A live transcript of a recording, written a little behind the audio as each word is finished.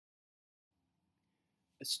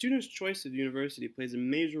A student's choice of university plays a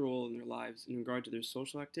major role in their lives in regard to their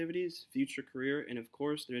social activities, future career, and of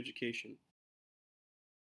course, their education.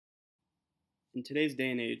 In today's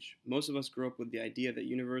day and age, most of us grow up with the idea that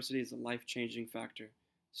university is a life-changing factor,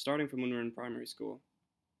 starting from when we're in primary school.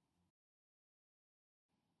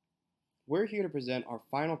 We're here to present our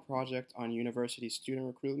final project on university student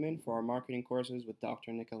recruitment for our marketing courses with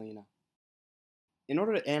Dr. Nicolina. In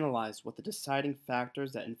order to analyze what the deciding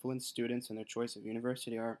factors that influence students and their choice of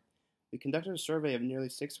university are, we conducted a survey of nearly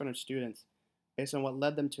 600 students based on what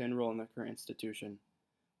led them to enroll in their current institution,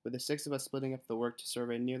 with the 6 of us splitting up the work to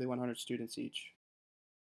survey nearly 100 students each.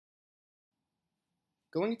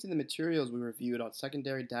 Going into the materials we reviewed on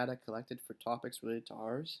secondary data collected for topics related to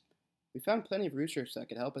ours, we found plenty of research that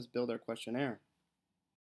could help us build our questionnaire.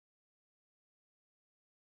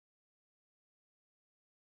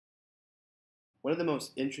 One of the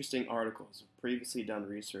most interesting articles of previously done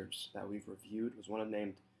research that we've reviewed was one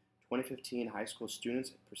named 2015 High School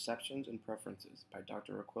Students' Perceptions and Preferences by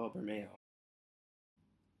Dr. Raquel Bermejo.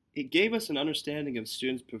 It gave us an understanding of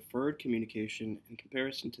students' preferred communication in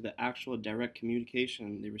comparison to the actual direct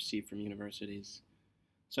communication they receive from universities,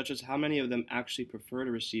 such as how many of them actually prefer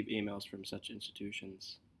to receive emails from such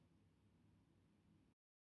institutions.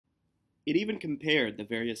 It even compared the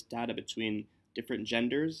various data between different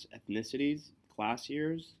genders, ethnicities, class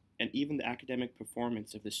years, and even the academic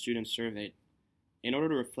performance of the students surveyed in order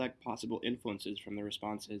to reflect possible influences from the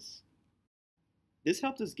responses. This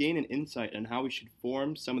helped us gain an insight on how we should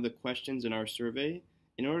form some of the questions in our survey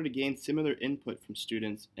in order to gain similar input from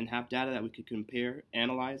students and have data that we could compare,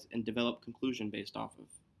 analyze, and develop conclusion based off of.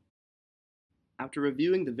 After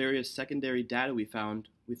reviewing the various secondary data we thought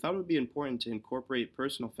it would be important to incorporate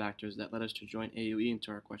personal factors that led us to join AUE into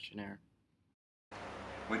our questionnaire.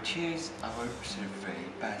 We choose our survey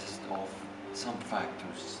based off some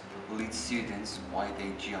factors lead students why they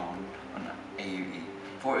join on AUE.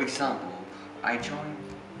 For example, I joined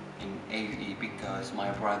in AUE because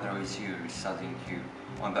my brother is here studying here.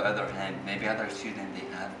 On the other hand, maybe other students they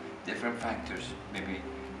have different factors, maybe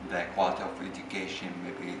the quality of education,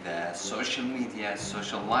 maybe the social media,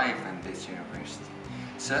 social life in this university.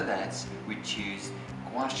 So that we choose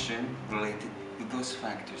question related to those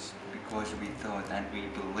factors because we thought and we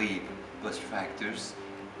believe those factors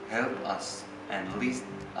help us and lead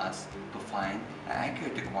us to find an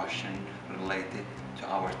accurate question related to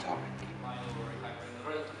our topic.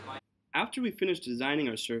 After we finished designing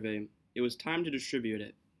our survey, it was time to distribute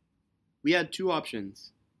it. We had 2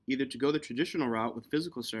 options, either to go the traditional route with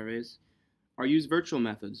physical surveys, or use virtual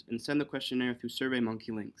methods and send the questionnaire through SurveyMonkey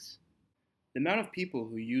links. The amount of people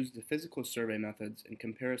who used the physical survey methods in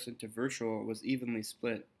comparison to virtual was evenly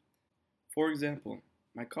split. For example,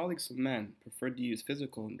 my colleague Salman preferred to use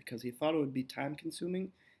physical because he thought it would be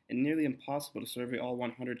time-consuming and nearly impossible to survey all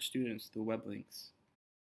 100 students through web links.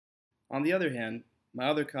 On the other hand, my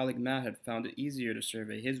other colleague Matt had found it easier to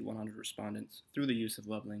survey his 100 respondents through the use of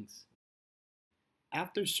web links.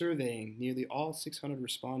 After surveying nearly all 600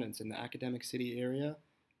 respondents in the academic city area,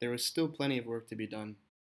 there was still plenty of work to be done.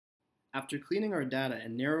 After cleaning our data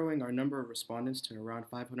and narrowing our number of respondents to around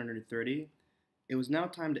 530, it was now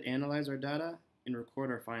time to analyze our data and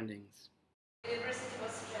record our findings. The university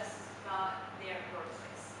was just not their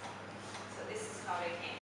birthplace, so this is how they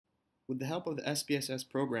came. With the help of the SPSS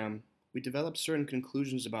program, we developed certain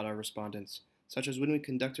conclusions about our respondents, such as when we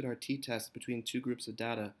conducted our t-test between 2 groups of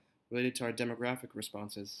data related to our demographic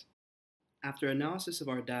responses. After analysis of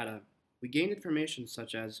our data, we gained information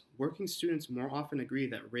such as working students more often agree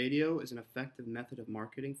that radio is an effective method of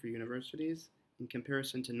marketing for universities in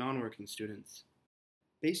comparison to non-working students.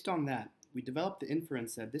 Based on that, we developed the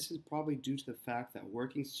inference that this is probably due to the fact that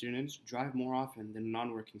working students drive more often than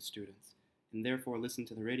non-working students, and therefore listen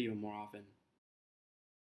to the radio more often.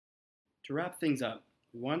 To wrap things up,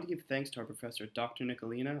 we wanted to give thanks to our professor, Dr.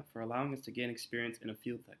 Nicolina, for allowing us to gain experience in a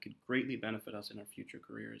field that could greatly benefit us in our future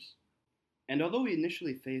careers. And although we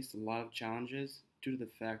initially faced a lot of challenges due to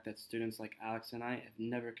the fact that students like Alex and I have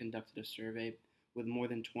never conducted a survey with more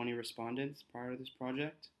than 20 respondents prior to this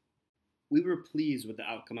project, we were pleased with the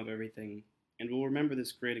outcome of everything, and will remember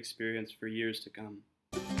this great experience for years to come.